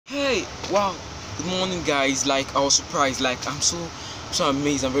Hey, wow, good morning guys. Like, I was surprised. Like, I'm so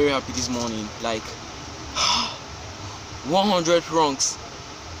amazed. I'm very happy this morning. Like 100 ranks.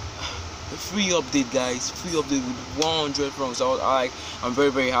 Free update guys, free update with 100 ranks. I'm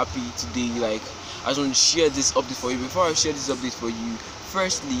very happy today. Like, I just want to share this update for you. Before I share this update for you,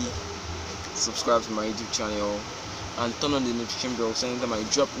 firstly, subscribe to my YouTube channel and turn on the notification bell so anytime I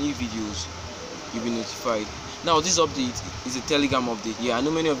drop new videos you'll be notified. Now this update is a Telegram update. Yeah, I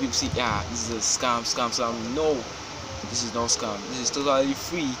know many of you say, yeah, this is a scam. No, this is not scam. This is totally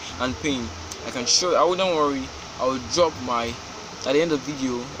free and paying. I can show. I wouldn't worry. I will drop my at the end of the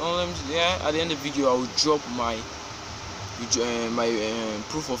video. At the end of the video, I will drop my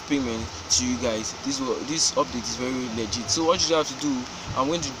proof of payment to you guys. This update is very legit. So what you have to do, I'm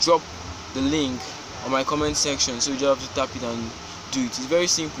going to drop the link on my comment section. So you just have to tap it and do it. It's very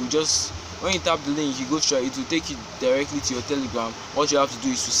simple. Just when you tap the link, you go straight, it will take you directly to your Telegram. What you have to do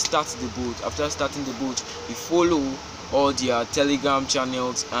is to start the boat. After starting the boat, you follow all their Telegram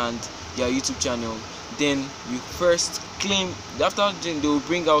channels and their YouTube channel. Then you first claim. After they will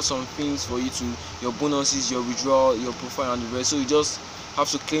bring out some things for you to your bonuses, your withdrawal, your profile, and the rest. So you just have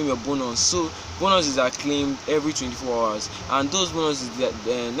to claim your bonus. So bonuses are claimed every 24 hours, and those bonuses that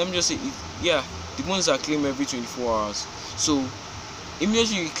let me just say, the bonuses are claimed every 24 hours. So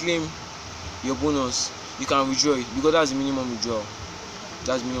immediately you claim your bonus, you can withdraw it because that's the minimum withdrawal.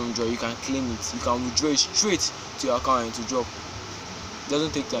 You can claim it, you can withdraw it straight to your account and to drop. It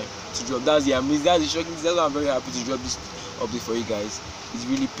doesn't take time to drop. That's the shocking. That's why I'm very happy to drop this update for you guys. It's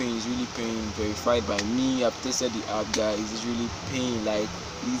really paying. Verified by me. I've tested the app, guys. It's really paying. Like,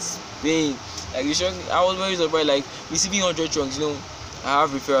 it's paying. Like, it's shocking. I was very surprised. Like, receiving 100 chunks, I have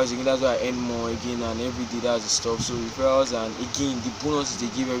referrals again. That's why I earn more again, and every day that's the stuff. So referrals and again the bonuses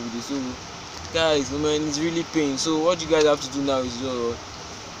they give every day. So guys, man, it's really paying. So what you guys have to do now is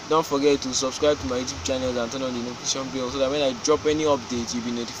don't forget to subscribe to my YouTube channel and turn on the notification bell so that when I drop any update you'll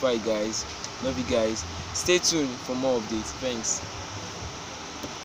be notified, guys. Love you guys. Stay tuned for more updates. Thanks.